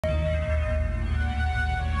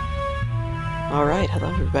Alright, hello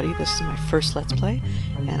everybody, this is my first Let's Play,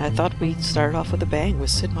 and I thought we'd start off with a bang with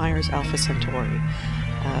Sid Meier's Alpha Centauri.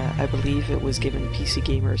 I believe it was given PC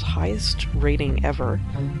Gamer's highest rating ever.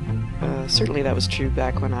 Certainly that was true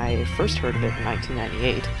back when I first heard of it in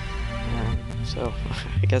 1998. So,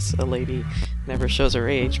 I guess a lady never shows her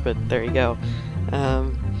age, but there you go.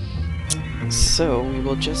 So, we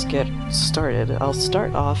will just get started. I'll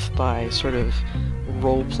start off by sort of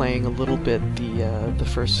role-playing a little bit the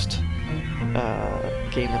first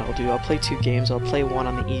game that I'll do. I'll play two games. I'll play one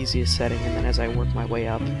on the easiest setting, and then as I work my way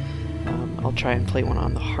up, I'll try and play one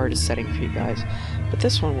on the hardest setting for you guys. But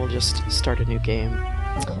this one we'll just start a new game,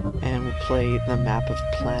 and we'll play the map of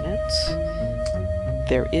planets.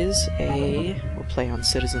 There is we'll play on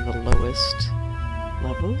Citizen the lowest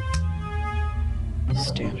level.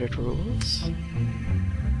 Standard rules.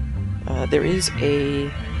 There is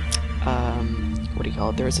what do you call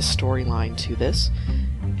it? There is a storyline to this,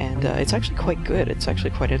 and it's actually quite good. It's actually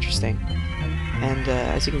quite interesting. And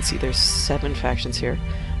as you can see, there's 7 factions here.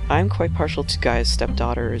 I'm quite partial to Gaia's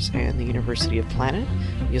Stepdaughters and the University of Planet.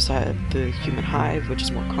 You also have the Human Hive, which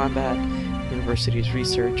is more combat, University's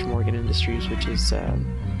Research, Morgan Industries, which is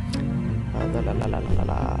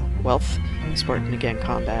Wealth, Spartan again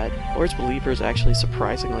combat, Lord's Believers actually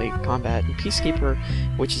surprisingly combat, and Peacekeeper,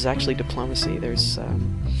 which is actually diplomacy. There's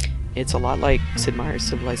it's a lot like Sid Meier's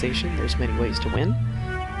Civilization. There's many ways to win.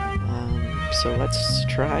 So let's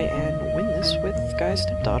try and win this with Gaia's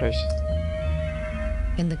Stepdaughters.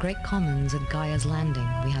 In the Great Commons at Gaia's Landing,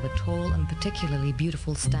 we have a tall and particularly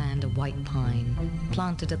beautiful stand of white pine,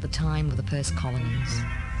 planted at the time of the first colonies.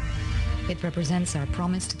 It represents our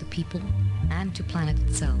promise to the people and to planet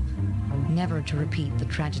itself, never to repeat the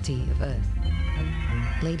tragedy of Earth.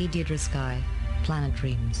 Lady Deirdre Skye, Planet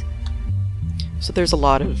Dreams. So there's a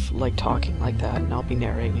lot of talking like that, and I'll be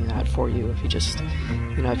narrating that for you if you just,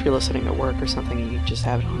 if you're listening at work or something and you just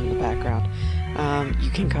have it on in the background. You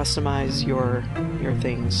can customize your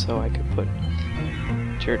things, so I could put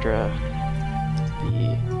Deirdre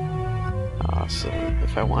the awesome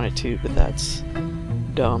if I wanted to, but that's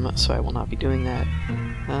dumb, so I will not be doing that.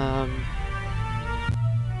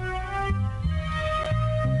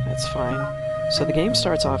 That's fine. So the game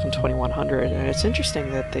starts off in 2100, and it's interesting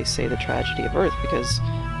that they say the tragedy of Earth, because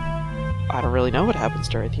I don't really know what happens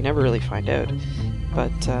to Earth. You never really find out.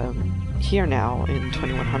 But here now, in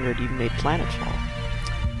 2100, you've made planetfall.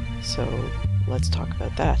 So let's talk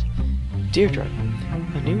about that. Deirdre,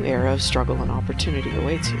 a new era of struggle and opportunity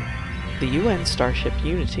awaits you. The UN starship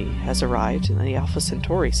Unity has arrived in the Alpha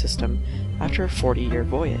Centauri system after a 40-year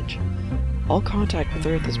voyage. All contact with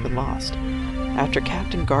Earth has been lost. After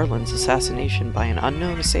Captain Garland's assassination by an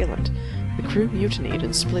unknown assailant, the crew mutinied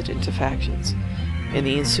and split into factions. In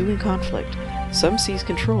the ensuing conflict, some seized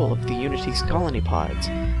control of the Unity's colony pods.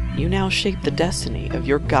 You now shape the destiny of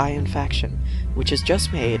your Gaian faction, which has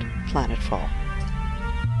just made planetfall.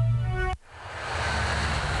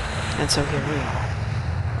 And so here we are.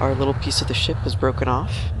 Our little piece of the ship is broken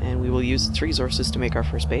off, and we will use its resources to make our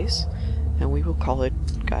first base, and we will call it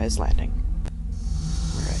Gaia's Landing.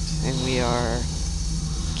 And we are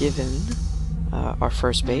given our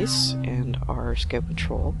first base and our scout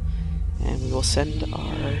patrol, and we will send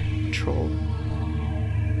our patrol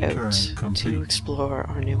out to explore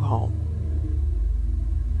our new home.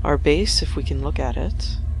 Our base, if we can look at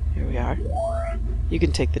it, here we are. You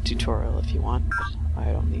can take the tutorial if you want, but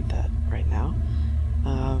I don't need that right now.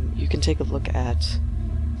 You can take a look at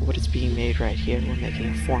what is being made right here. We're making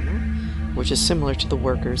a former, which is similar to the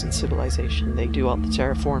workers in Civilization. They do all the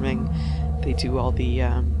terraforming, they do all the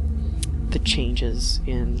changes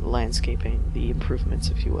in landscaping, the improvements,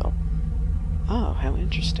 if you will. Oh, how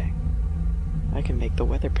interesting. I can make the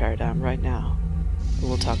weather paradigm right now.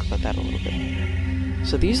 We'll talk about that a little bit later.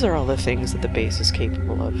 So these are all the things that the base is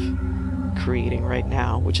capable of creating right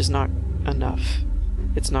now, which is not enough.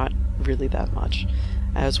 It's not really that much.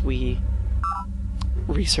 As we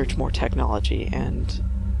research more technology and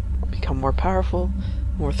become more powerful,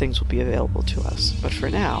 more things will be available to us. But for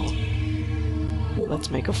now, let's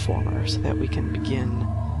make a former so that we can begin...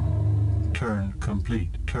 Turn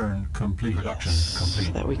complete. Production complete.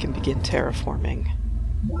 So that we can begin terraforming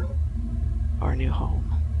our new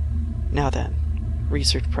home. Now then,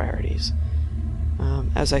 research priorities.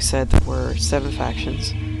 As I said, there were 7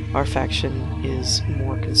 factions. Our faction is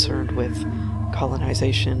more concerned with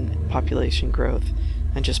colonization, population growth,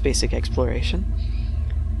 and just basic exploration.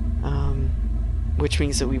 Which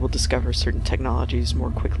means that we will discover certain technologies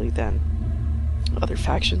more quickly than other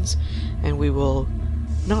factions, and we will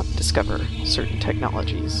not discover certain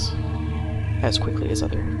technologies as quickly as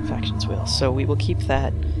other factions will. So we will keep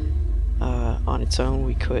that on its own.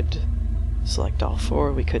 We could select all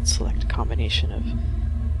 4. We could select a combination of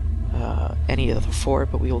any of the 4,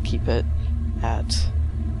 but we will keep it at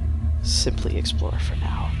simply explore for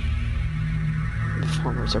now. The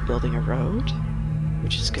formers are building a road,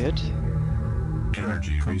 which is good.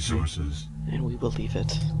 Energy resources. And we will leave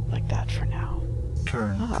it like that for now.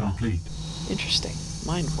 Turn complete. Interesting.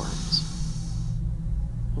 Mind worms.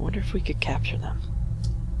 I wonder if we could capture them.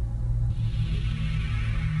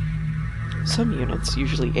 Some units,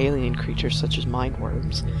 usually alien creatures such as mind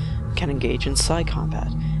worms, can engage in psi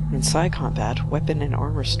combat. In psi combat, weapon and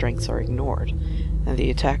armor strengths are ignored, and the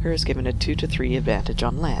attacker is given a 2 to 3 advantage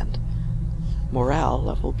on land. Morale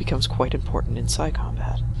level becomes quite important in psi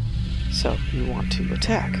combat, so you want to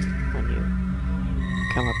attack when you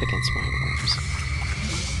come up against mind worms.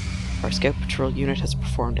 Our Scout Patrol unit has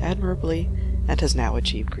performed admirably and has now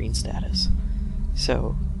achieved green status.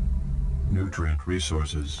 So... Nutrient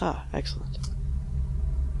resources. Ah, excellent.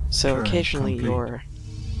 So Turn occasionally complete. your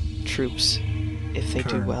troops, if they do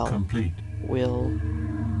Turn well, complete. will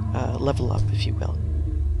level up, if you will.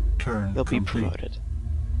 Turn They'll be complete. promoted.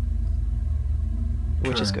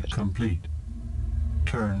 Which is Turn good. Complete.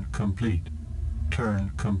 Turn complete.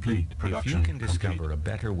 Turn complete. If Production you can complete. discover a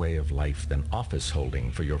better way of life than office holding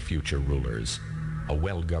for your future rulers, a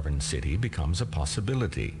well-governed city becomes a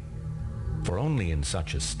possibility. For only in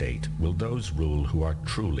such a state will those rule who are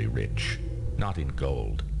truly rich, not in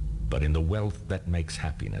gold, but in the wealth that makes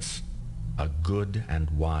happiness, a good and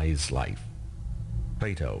wise life.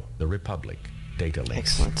 Plato, The Republic, Data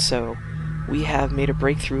Links. Excellent. So we have made a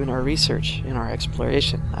breakthrough in our research, in our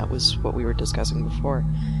exploration. That was what we were discussing before.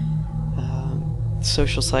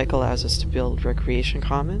 Social Cycle allows us to build recreation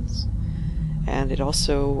commons, and it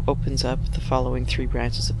also opens up the following 3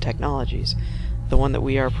 branches of technologies. The one that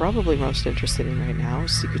we are probably most interested in right now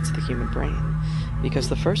is Secrets of the Human Brain, because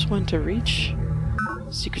the first one to reach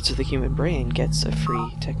Secrets of the Human Brain gets a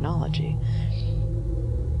free technology.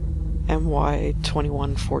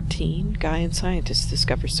 MY2114, Gaian scientists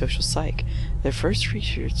discover social psych, their first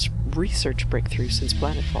research breakthrough since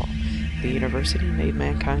planetfall. The university made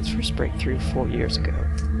mankind's first breakthrough 4 years ago.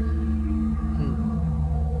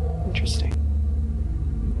 Interesting.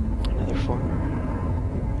 Another former.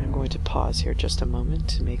 I'm going to pause here just a moment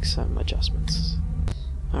to make some adjustments.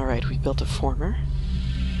 Alright, we built a former.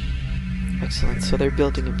 Excellent, so they're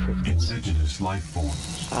building improvements. Indigenous life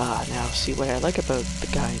forms. Ah, now see, what I like about the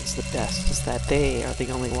Gaians the best is that they are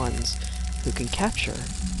the only ones who can capture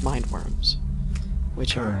mind worms,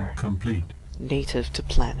 which Turn are complete. native to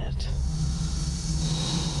planet.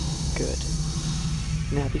 Good.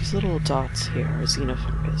 Now these little dots here are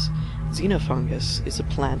xenofungus. Xenofungus is a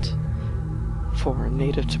plant form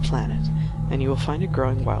native to planet, and you will find it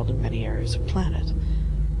growing wild in many areas of planet.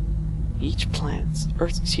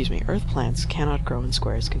 Earth plants cannot grow in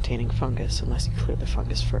squares containing fungus unless you clear the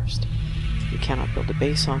fungus first. You cannot build a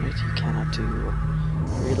base on it, you cannot do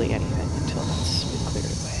really anything until that's been cleared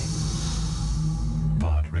away.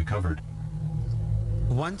 Bot recovered.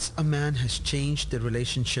 Once a man has changed the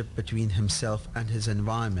relationship between himself and his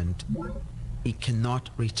environment, he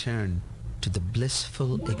cannot return to the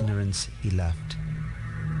blissful ignorance he left.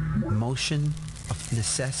 Motion of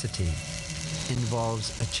necessity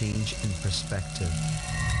involves a change in perspective.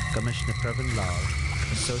 Commissioner Pravin Lal,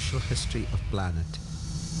 A Social History of Planet.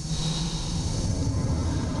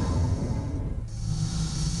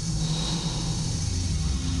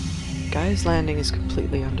 Gaia's Landing is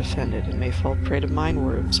completely undefended and may fall prey to mine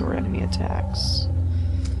worms or enemy attacks.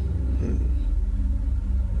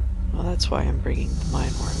 Well, that's why I'm bringing the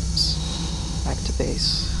mine worms back to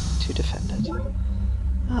base to defend it.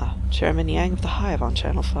 Ah, Chairman Yang of the Hive on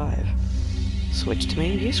Channel 5. Switch to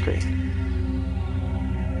main view screen.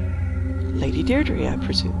 Lady Deirdre, I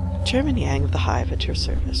presume. Chairman Yang of the Hive at your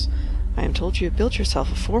service. I am told you have built yourself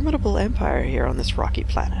a formidable empire here on this rocky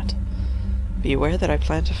planet. Be aware that I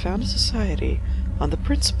plan to found a society on the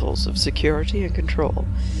principles of security and control,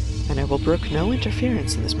 and I will brook no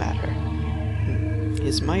interference in this matter.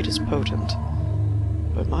 His might is potent,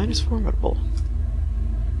 but mine is formidable.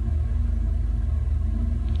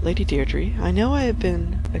 Lady Deirdre, I know I have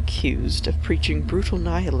been accused of preaching brutal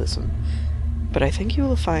nihilism, but I think you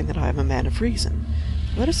will find that I am a man of reason.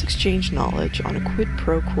 Let us exchange knowledge on a quid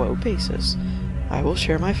pro quo basis. I will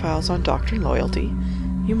share my files on doctrine loyalty.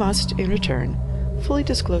 You must, in return, fully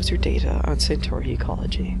disclose your data on Centauri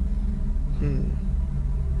ecology.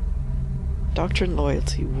 Doctrine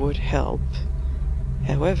loyalty would help.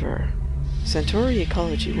 However, Centauri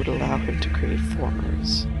ecology would allow him to create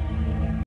formers.